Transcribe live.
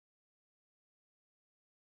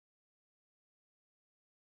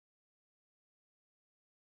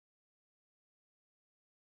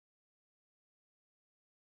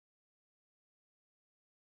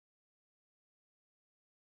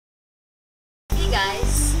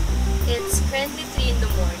guys, it's currently 3 in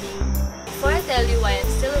the morning. Before I tell you why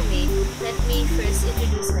I'm still awake, let me first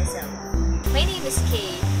introduce myself. My name is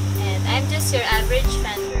Kay, and I'm just your average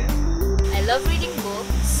fangirl. I love reading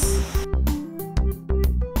books,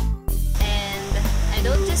 and I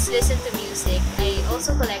don't just listen to music, I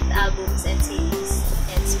also collect albums and CDs.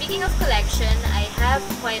 And speaking of collection, I have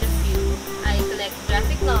quite a few. I collect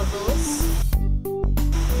graphic novels,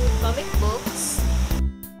 comic books,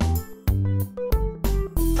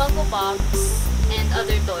 Funko Pops, and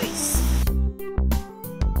other toys.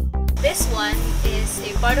 This one is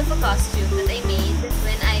a part of a costume that I made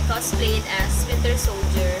when I cosplayed as Winter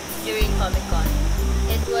Soldier during Comic Con.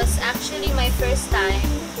 It was actually my first time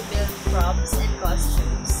to build props and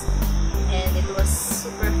costumes, and it was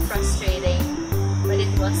super frustrating, but it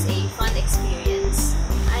was a fun experience.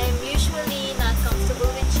 I am usually not comfortable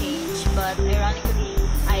with change, but ironically,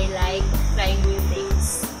 I like trying new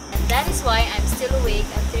things. And that is why I'm still awake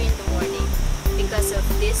at 3 in the morning, because of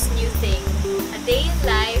this new thing. A day in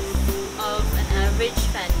life of an average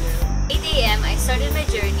fangirl. 8 AM, I started my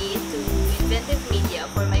journey to Inventive Media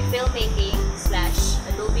for my filmmaking /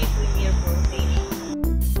 Adobe Premiere Pro training.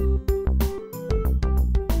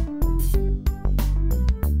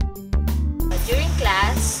 During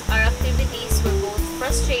class, our activities were both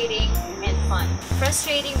frustrating and fun.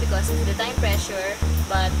 Frustrating because of the time pressure,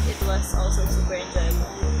 but it was also super enjoyable.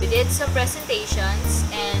 We did some presentations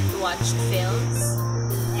and watched films,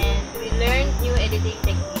 and we learned new editing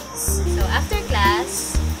techniques. So after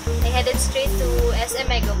class, I headed straight to SM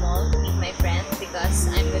Mega Mall to meet my friend because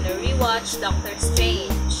I'm gonna rewatch Doctor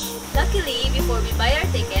Strange. Luckily, before we buy our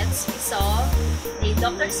tickets, we saw a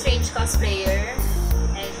Doctor Strange cosplayer,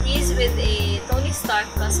 and he's with a Tony Stark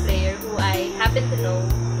cosplayer who I happen to know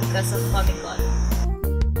because of Comic Con.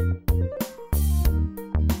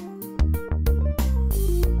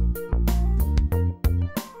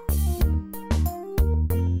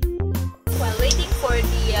 While waiting for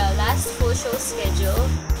the last full show schedule,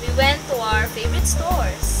 we went to our favorite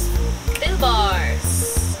stores, Bill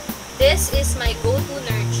Bars. This is my go-to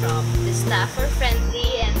nerd shop. The staff are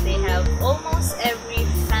friendly and they have almost every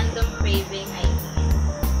fandom craving I need.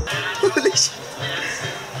 Holy shit!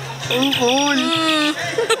 Oh, cool!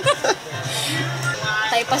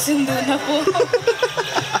 Tayo pasundo na po.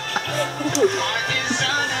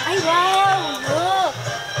 Ay, wow! Look!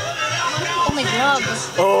 Oh my God!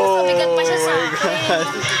 Oh Mabigat pa siya sa my akin. God!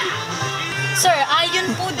 Sir, ayon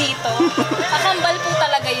po dito. Kakambal po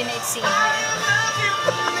talaga yun na excision.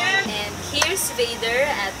 And here's Vader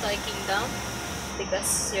at Toy Kingdom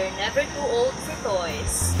because you're never too old for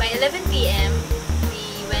toys. By 11 PM,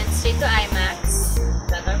 we went straight to IMAX,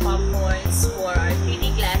 got our popcorns for our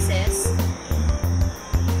 3D glasses,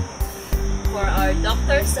 for our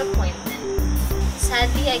doctor's appointment.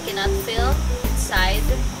 Sadly, I cannot film inside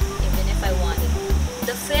even if I wanted.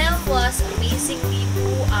 The film was amazingly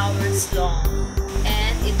 2 hours long,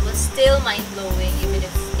 and it was still mind-blowing even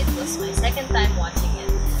if it was my second time watching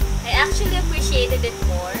it. I actually appreciated it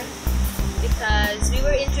more because we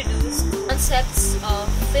were introduced to concepts of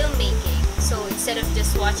filmmaking. So instead of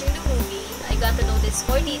just watching the movie, I got to notice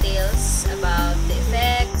more details about the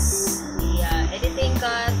effects, the editing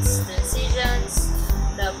cuts, transitions,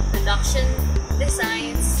 the production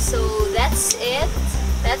designs. So that's it.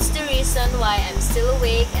 That's the reason why I'm still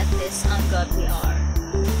awake at this ungodly hour.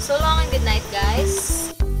 So long and good night,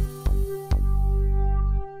 guys.